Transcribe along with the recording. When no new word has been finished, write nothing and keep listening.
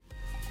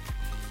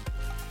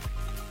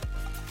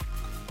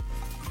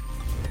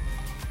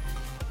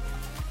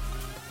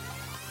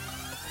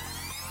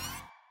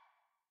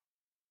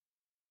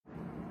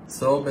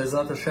So,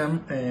 Be'ezrat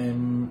Hashem,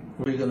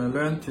 we're going to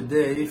learn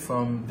today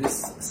from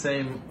this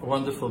same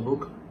wonderful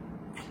book,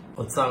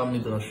 Otzar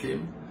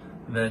Midrashim,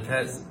 that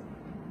has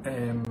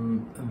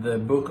the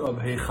book of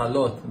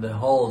Heichalot, the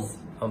halls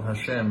of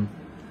Hashem,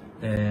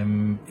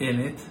 in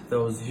it,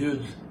 those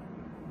huge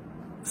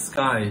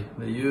sky,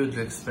 the huge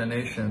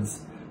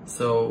explanations.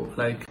 So,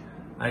 like,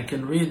 I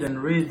can read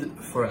and read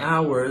for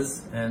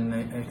hours and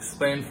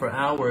explain for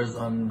hours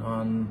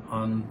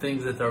on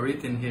things that are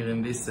written here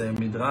in this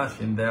midrash,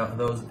 in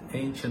those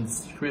ancient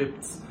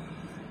scripts.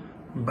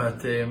 But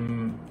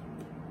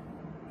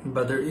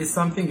there is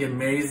something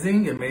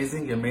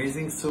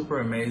amazing,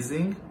 super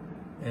amazing,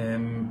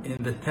 in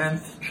the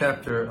 10th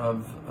chapter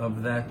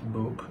of that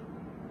book.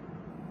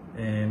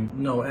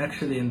 No,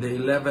 actually in the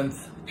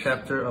 11th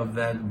chapter of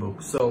that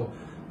book. So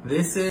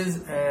this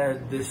is a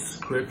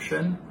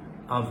description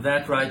of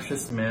that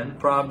righteous man,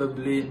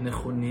 probably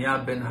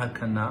Nechuniah ben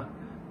Hakana.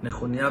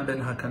 Nechuniah ben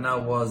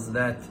Hakana was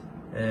that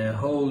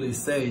holy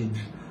sage,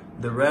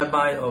 the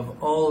rabbi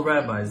of all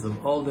rabbis,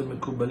 of all the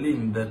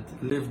Mekubalim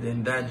that lived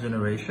in that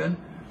generation.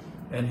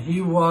 And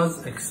he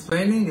was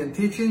explaining and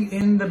teaching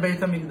in the Beit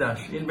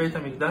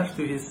HaMikdash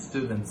to his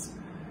students.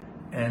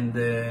 And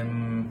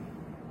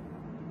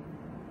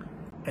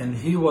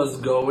he was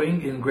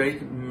going in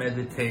great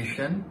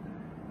meditation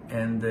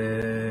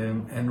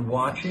and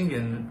watching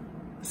and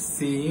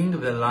seeing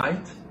the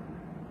light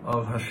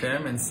of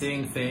Hashem and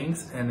seeing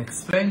things and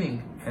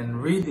explaining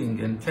and reading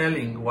and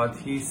telling what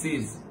he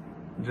sees,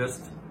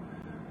 just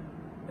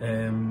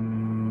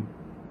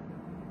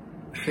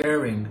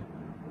sharing.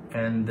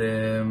 And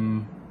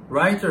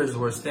writers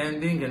were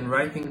standing and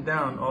writing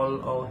down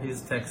all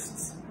his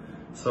texts.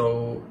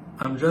 So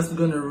I'm just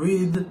going to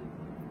read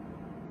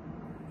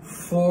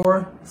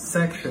 4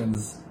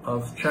 sections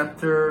of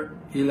chapter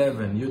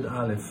 11, Yud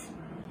Aleph.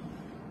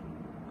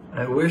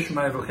 I wish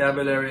my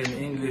vocabulary in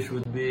English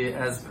would be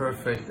as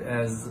perfect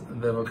as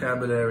the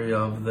vocabulary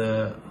of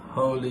the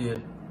holy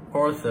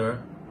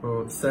author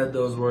who said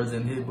those words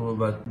in Hebrew,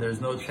 but there's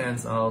no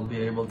chance I'll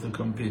be able to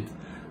compete.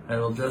 I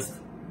will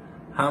just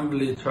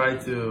humbly try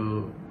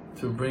to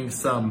bring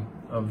some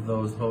of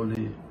those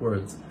holy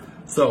words.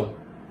 So,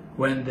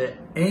 when the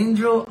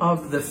angel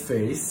of the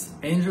face,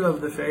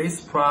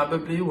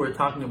 probably we're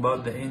talking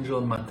about the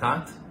angel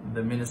Matat,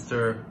 the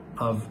minister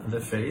of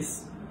the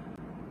face,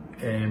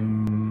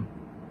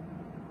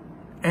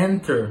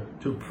 enter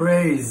to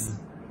praise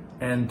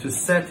and to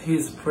set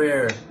his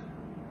prayer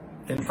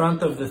in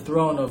front of the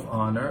throne of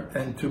honor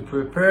and to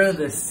prepare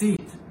the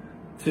seat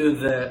to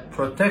the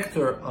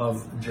protector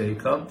of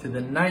Jacob, to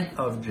the knight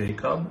of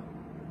Jacob.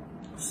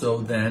 So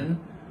then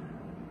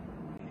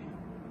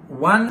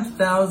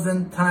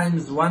 1,000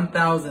 times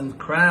 1,000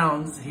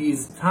 crowns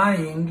he's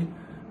tying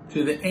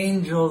to the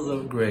angels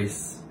of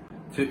grace,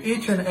 to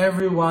each and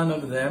every one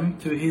of them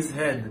to his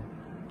head.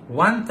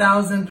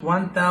 1,000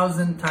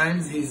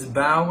 times he's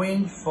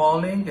bowing,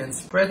 falling, and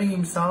spreading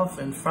himself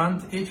in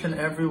front each and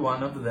every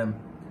one of them.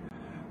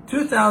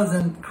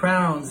 2,000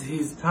 crowns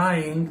he's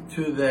tying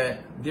to the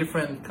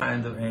different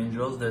kind of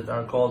angels that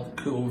are called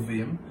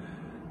Keruvim,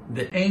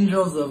 the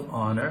angels of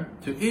honor,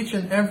 to each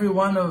and every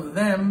one of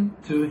them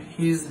to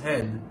his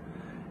head.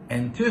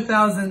 And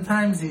 2,000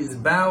 times he's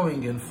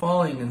bowing and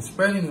falling and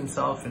spreading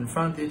himself in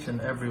front each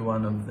and every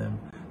one of them.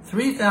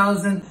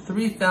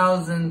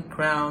 3,000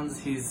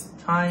 crowns he's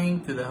tying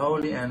to the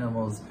holy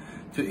animals,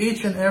 to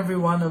each and every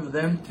one of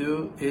them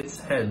to its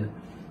head.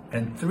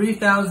 And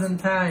 3,000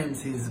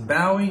 times he's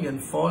bowing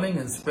and falling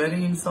and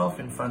spreading himself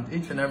in front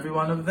each and every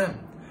one of them.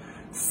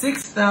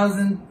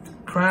 6,000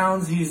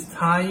 crowns he's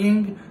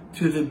tying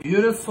to the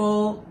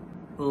beautiful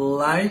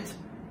light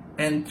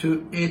and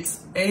to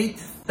its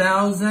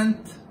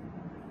 8,000,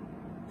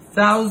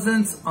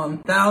 thousands on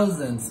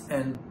thousands,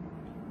 and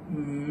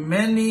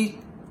many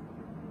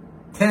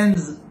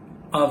tens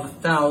of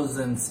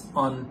thousands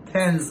on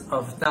tens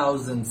of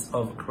thousands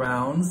of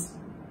crowns.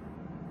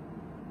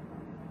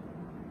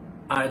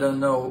 I don't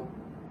know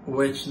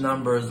which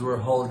numbers we're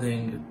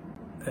holding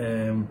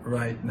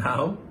right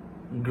now.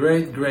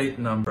 Great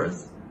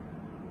numbers.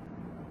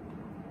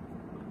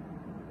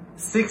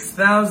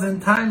 6,000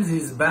 times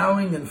he's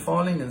bowing and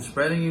falling and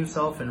spreading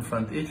himself in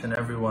front each and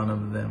every one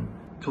of them.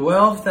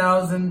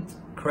 12,000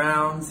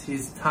 crowns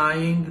he's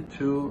tying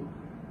to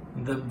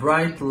the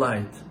bright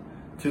light,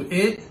 to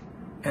it,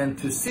 and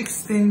to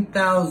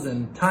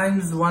 16,000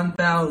 times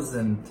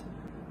 1,000,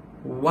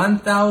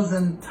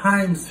 1,000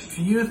 times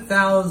few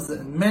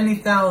thousand, many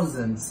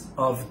thousands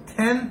of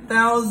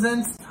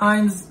 10,000s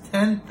times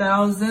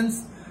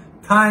 10,000s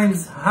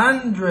times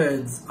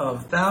hundreds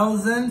of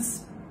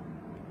thousands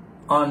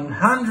on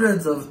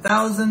hundreds of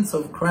thousands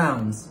of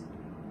crowns.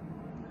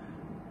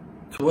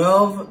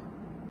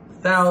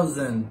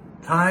 12,000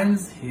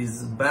 times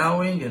he's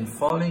bowing and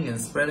falling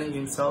and spreading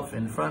himself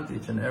in front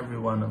each and every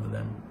one of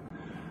them.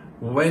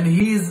 When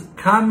he's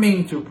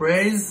coming to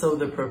praise, so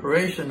the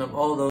preparation of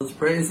all those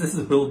praises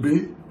will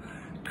be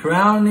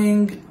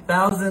crowning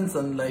thousands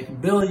and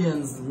like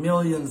billions,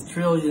 millions,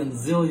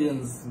 trillions,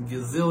 zillions,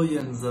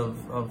 gazillions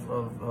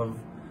of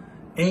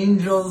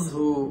angels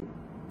who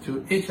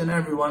to each and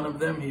every one of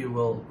them, he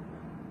will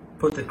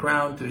put a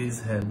crown to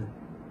his head.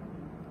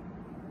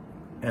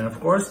 And of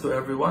course, to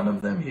every one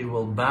of them, he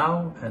will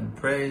bow and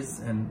praise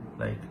and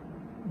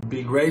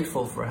be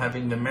grateful for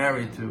having them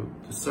married to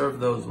serve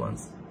those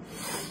ones.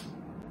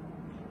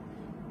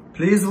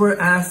 Please, we're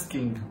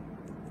asking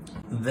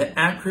the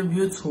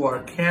attributes who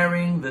are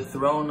carrying the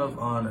throne of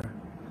honor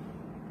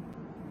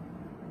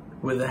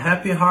with a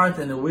happy heart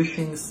and a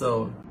wishing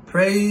soul.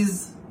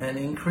 Praise and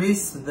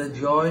increase the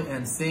joy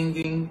and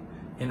singing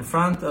in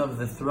front of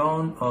the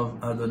throne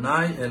of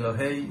Adonai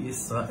Elohei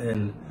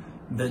Israel,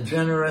 the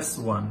generous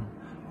one,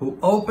 who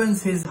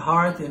opens his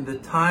heart in the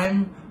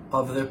time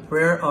of the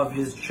prayer of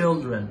his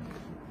children.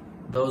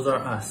 Those are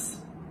us.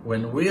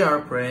 When we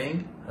are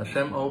praying,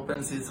 Hashem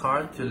opens his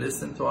heart to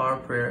listen to our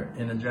prayer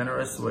in a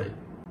generous way.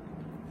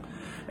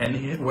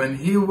 And when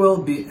he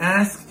will be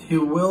asked, he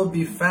will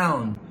be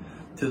found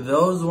to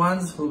those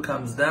ones who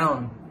comes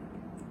down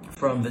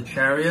from the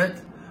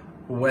chariot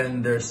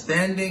when they're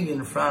standing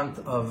in front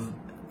of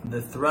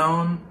the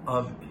throne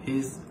of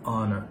his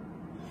honor.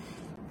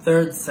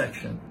 Third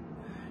section.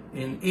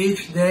 In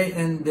each day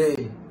and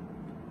day,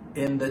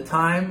 in the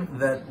time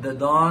that the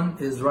dawn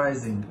is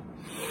rising,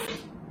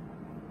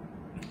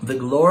 the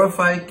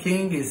glorified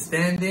King is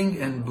standing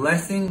and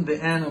blessing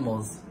the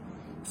animals.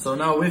 So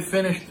now we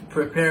finished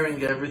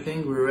preparing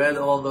everything. We read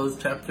all those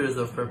chapters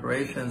of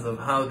preparations of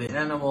how the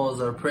animals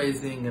are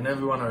praising and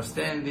everyone are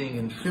standing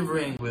and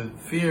shivering with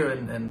fear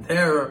and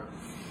terror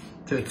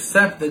to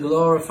accept the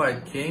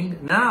glorified King.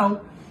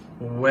 Now,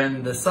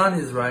 when the sun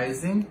is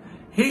rising,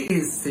 he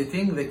is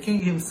sitting, the King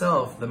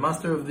himself, the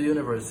Master of the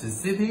universe, is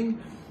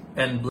sitting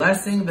and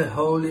blessing the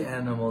holy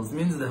animals,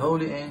 means the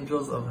holy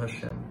angels of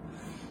Hashem.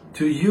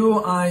 To you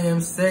I am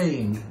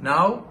saying.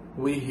 Now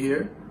we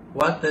hear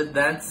what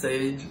that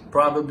sage,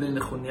 probably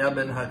Nechunya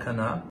ben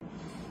Hakana,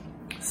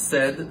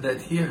 said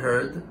that he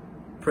heard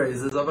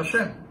praises of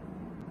Hashem.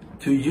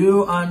 To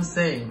you I'm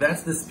saying,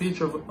 that's the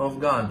speech of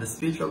God, the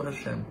speech of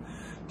Hashem.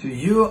 To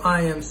you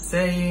I am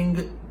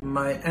saying,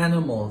 my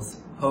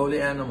animals,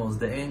 holy animals,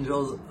 the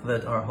angels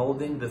that are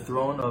holding the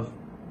throne of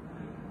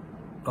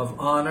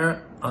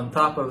honor on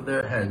top of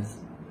their heads.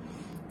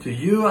 To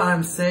you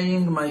I'm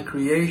saying, my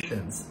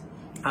creations.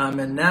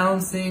 I'm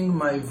announcing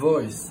my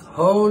voice.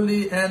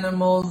 Holy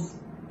animals,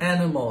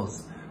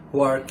 animals who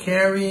are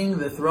carrying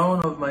the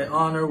throne of my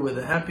honor with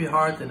a happy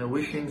heart and a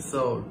wishing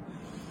soul.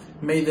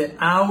 May the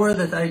hour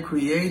that I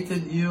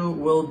created you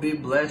will be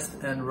blessed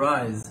and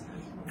rise.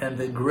 And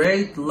the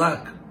great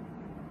luck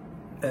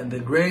and the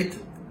great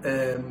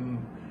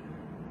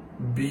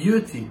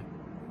beauty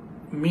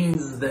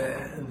means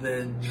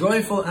the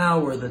joyful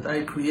hour that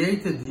I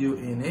created you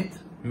in it.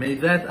 May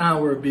that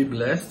hour be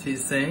blessed,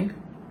 he's saying.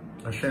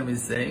 Hashem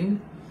is saying,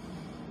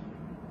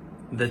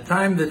 the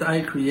time that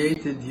I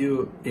created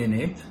you in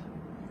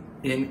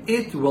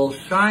it will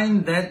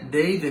shine that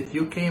day that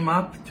you came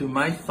up to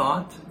my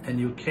thought and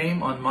you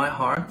came on my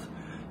heart,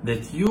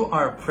 that you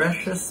are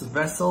precious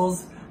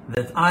vessels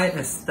that I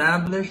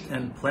established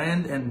and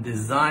planned and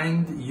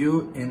designed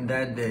you in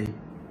that day.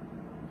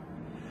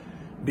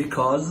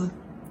 Because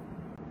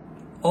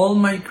all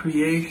my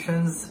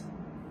creations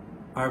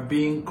are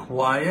being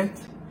quiet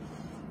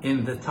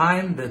in the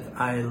time that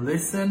I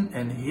listen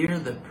and hear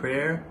the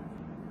prayer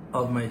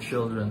of my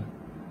children.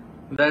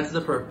 That's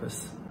the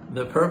purpose.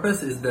 The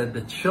purpose is that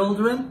the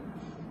children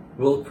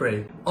will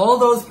pray. All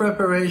those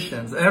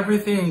preparations,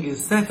 everything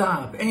is set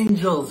up.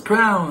 Angels,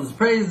 crowns,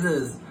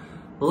 praises,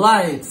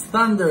 lights,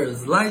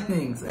 thunders,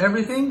 lightnings,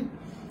 everything.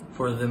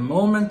 For the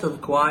moment of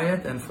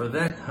quiet, and for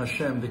that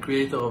Hashem, the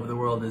creator of the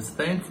world, is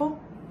thankful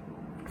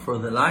for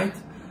the light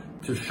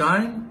to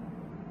shine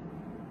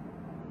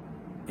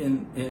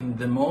in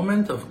the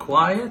moment of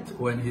quiet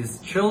when his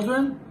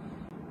children,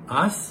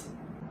 us,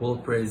 will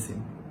praise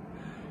him.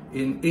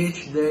 In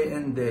each day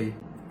and day,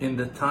 in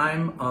the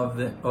time of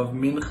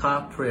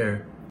Mincha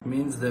prayer,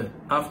 means the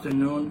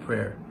afternoon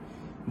prayer,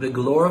 the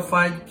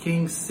glorified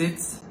King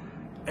sits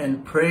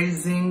and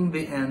praising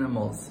the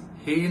animals.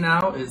 He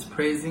now is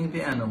praising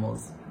the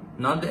animals,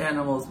 not the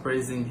animals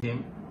praising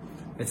him.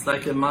 It's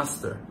like a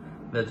master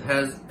that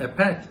has a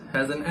pet,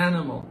 has an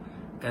animal,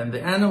 and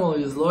the animal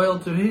is loyal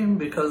to him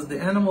because the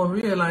animal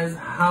realizes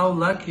how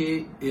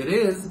lucky it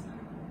is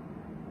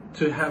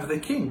to have the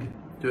king,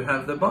 to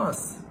have the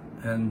boss,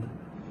 and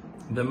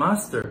the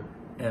master.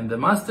 And the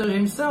master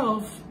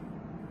himself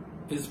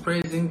is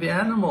praising the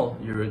animal.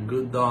 You're a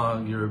good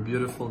dog, you're a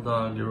beautiful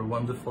dog, you're a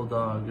wonderful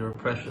dog, you're a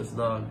precious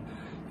dog.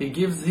 He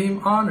gives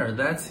him honor.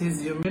 That's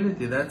his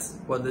humility. That's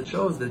what it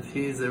shows, that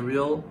he is a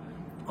real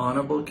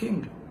honorable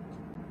king,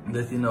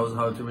 that he knows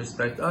how to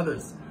respect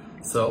others.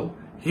 So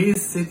he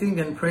is sitting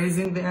and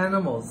praising the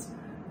animals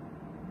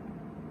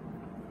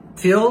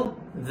till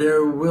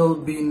there will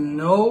be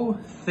no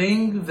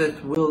thing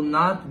that will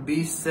not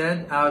be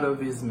said out of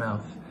his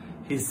mouth.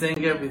 He's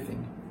saying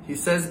everything. He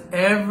says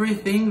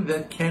everything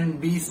that can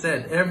be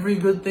said. Every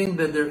good thing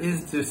that there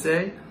is to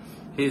say,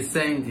 he's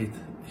saying it.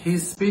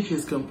 His speech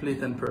is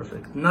complete and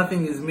perfect.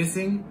 Nothing is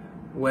missing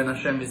when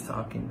Hashem is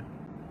talking.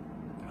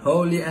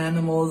 Holy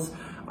animals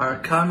are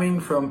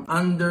coming from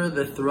under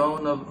the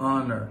throne of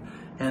honor,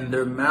 and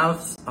their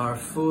mouths are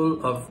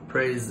full of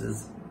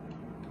praises.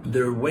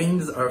 Their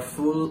wings are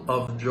full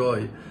of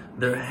joy.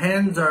 Their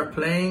hands are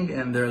playing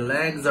and their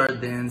legs are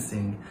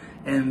dancing,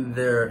 and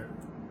they're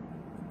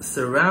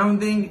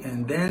surrounding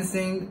and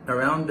dancing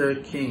around their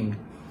king,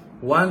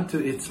 one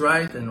to its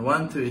right and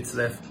one to its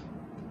left,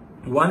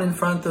 one in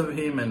front of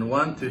him and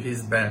one to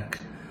his back,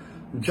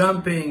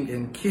 jumping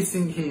and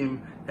kissing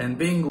him and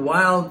being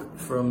wild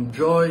from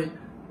joy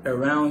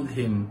around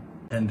him.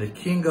 And the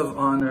King of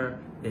Honor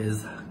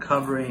is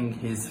covering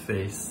his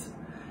face.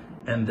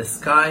 And the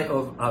sky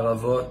of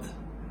Aravot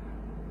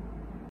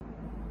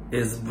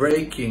is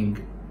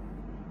breaking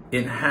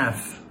in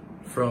half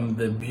from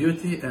the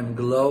beauty and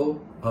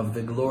glow of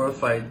the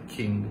glorified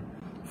King,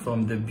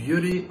 from the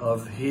beauty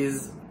of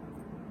his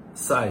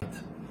sight.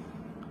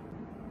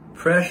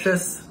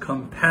 Precious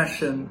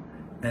compassion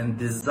and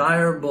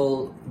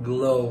desirable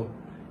glow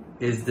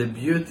is the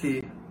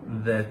beauty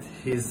that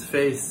his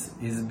face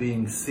is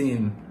being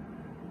seen,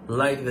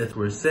 like that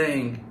we're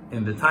saying,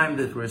 in the time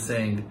that we're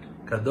saying,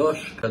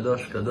 Kadosh,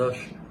 Kadosh, Kadosh,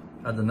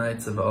 Adonai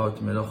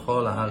Tzevaot, Melech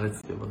Kol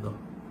Haaretz Kevodo.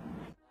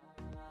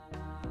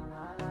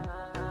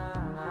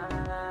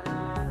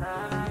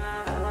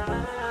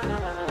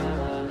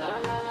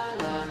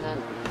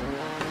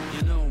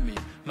 You know me,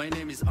 my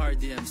name is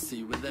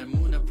RDMC. With the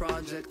Emunah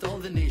Project, all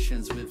the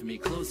nations with me.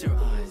 Close your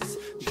eyes,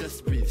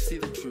 just breathe, see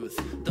the truth.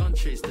 Don't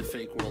chase the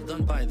fake world,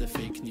 don't buy the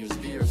fake news.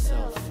 Be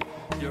yourself,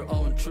 your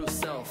own true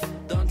self.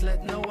 Don't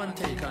let no one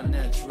take our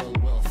natural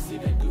wealth. See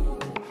the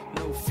good,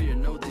 no fear,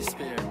 no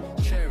despair.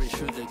 Cherish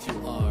who that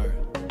you are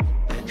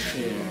and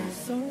share.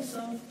 Source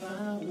of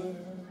power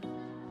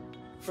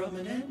from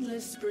an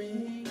endless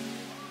spring.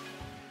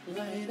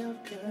 Light of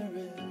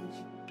courage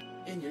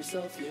in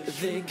yourself.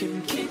 They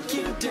can kick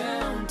you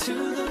down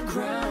to the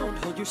ground.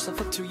 Hold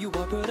yourself up till you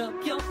are, put up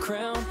your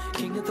crown.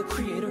 King of the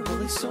Creator,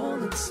 holy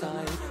soul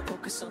inside.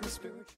 Focus on the spiritual.